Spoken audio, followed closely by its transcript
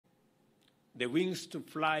The Wings to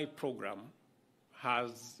Fly program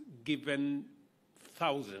has given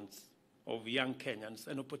thousands of young Kenyans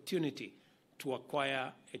an opportunity to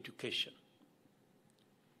acquire education.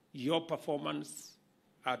 Your performance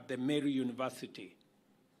at the Mary University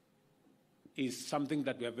is something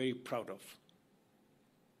that we are very proud of.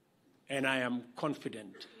 And I am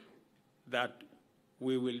confident that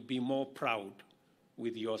we will be more proud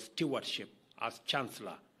with your stewardship as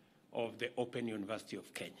Chancellor of the Open University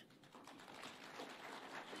of Kenya.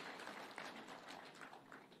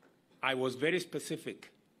 I was very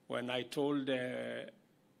specific when I told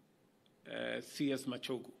C.S.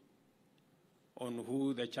 Machogu on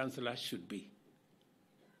who the Chancellor should be.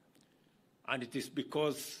 And it is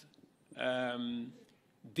because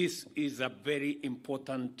this is a very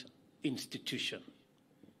important institution.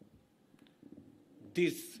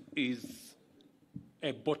 This is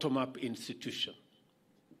a bottom-up institution.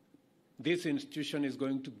 This institution is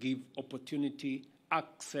going to give opportunity,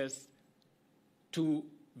 access to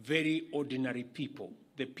very ordinary people.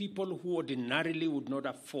 The people who ordinarily would not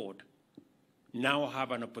afford now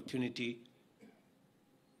have an opportunity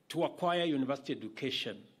to acquire university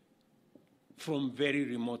education from very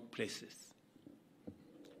remote places.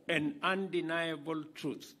 An undeniable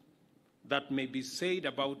truth that may be said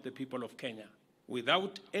about the people of Kenya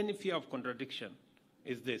without any fear of contradiction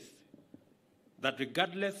is this: that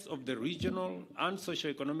regardless of the regional and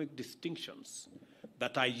socioeconomic distinctions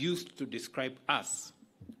that are used to describe us,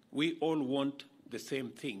 we all want the same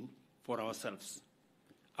thing for ourselves,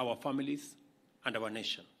 our families, and our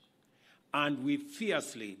nation. And we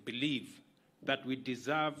fiercely believe that we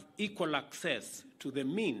deserve equal access to the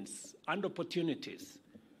means and opportunities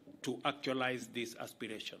to actualize these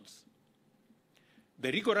aspirations.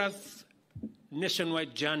 The rigorous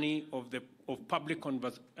nationwide journey of public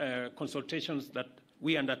consultations that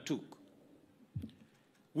we undertook,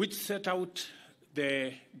 which set out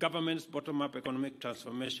the government's bottom-up economic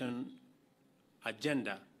transformation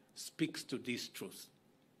agenda, speaks to this truth.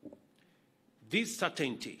 This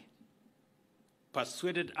certainty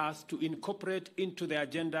persuaded us to incorporate into the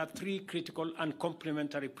agenda three critical and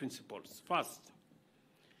complementary principles. First,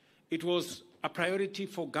 it was a priority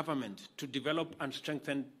for government to develop and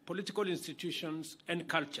strengthen political institutions and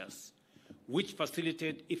cultures which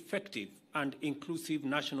facilitate effective and inclusive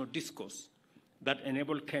national discourse that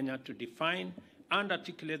enable Kenya to define and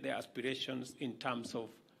articulate their aspirations in terms of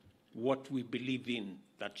what we believe in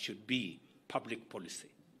that should be public policy.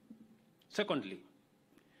 Secondly,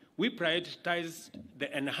 we prioritized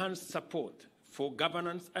the enhanced support for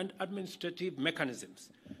governance and administrative mechanisms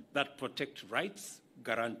that protect rights,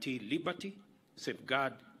 guarantee liberty,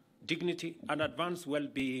 safeguard dignity, and advance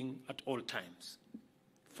well-being at all times.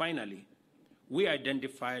 Finally, we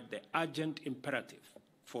identified the urgent imperative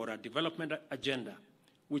for a development agenda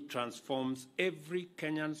which transforms every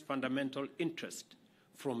Kenyan's fundamental interest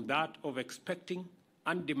from that of expecting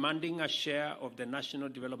and demanding a share of the national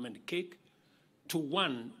development cake to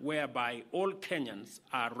one whereby all Kenyans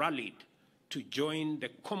are rallied to join the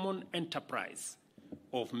common enterprise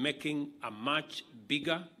of making a much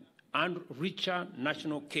bigger and richer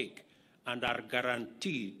national cake and are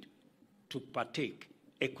guaranteed to partake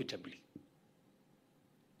equitably.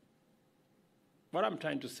 What I'm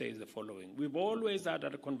trying to say is the following. We've always had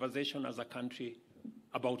a conversation as a country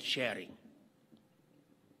about sharing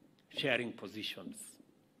positions,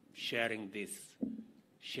 sharing this,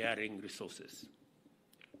 sharing resources.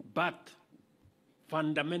 But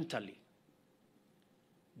fundamentally,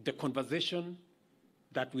 the conversation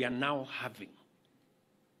that we are now having,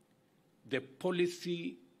 the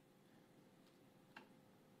policy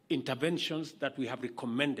interventions that we have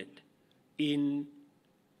recommended in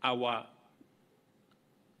our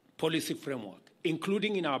policy framework,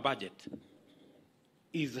 including in our budget,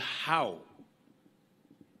 is how,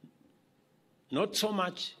 not so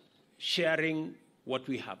much sharing what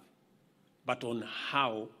we have, but on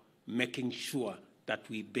how making sure that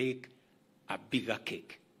we bake a bigger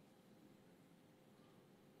cake.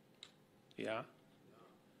 Yeah?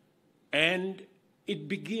 And it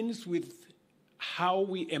begins with how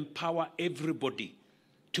we empower everybody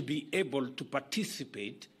to be able to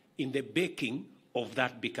participate in the baking of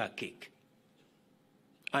that bigger cake.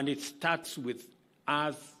 And it starts with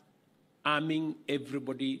us arming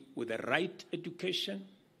everybody with the right education,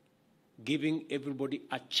 giving everybody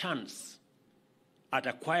a chance at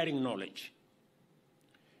acquiring knowledge,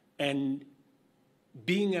 and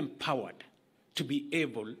being empowered to be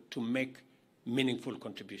able to make meaningful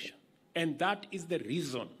contribution. And that is the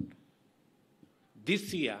reason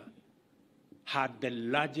this year had the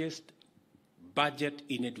largest budget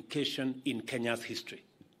in education in Kenya's history.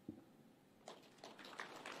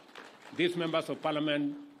 These members of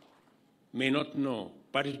parliament may not know,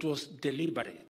 but it was deliberate.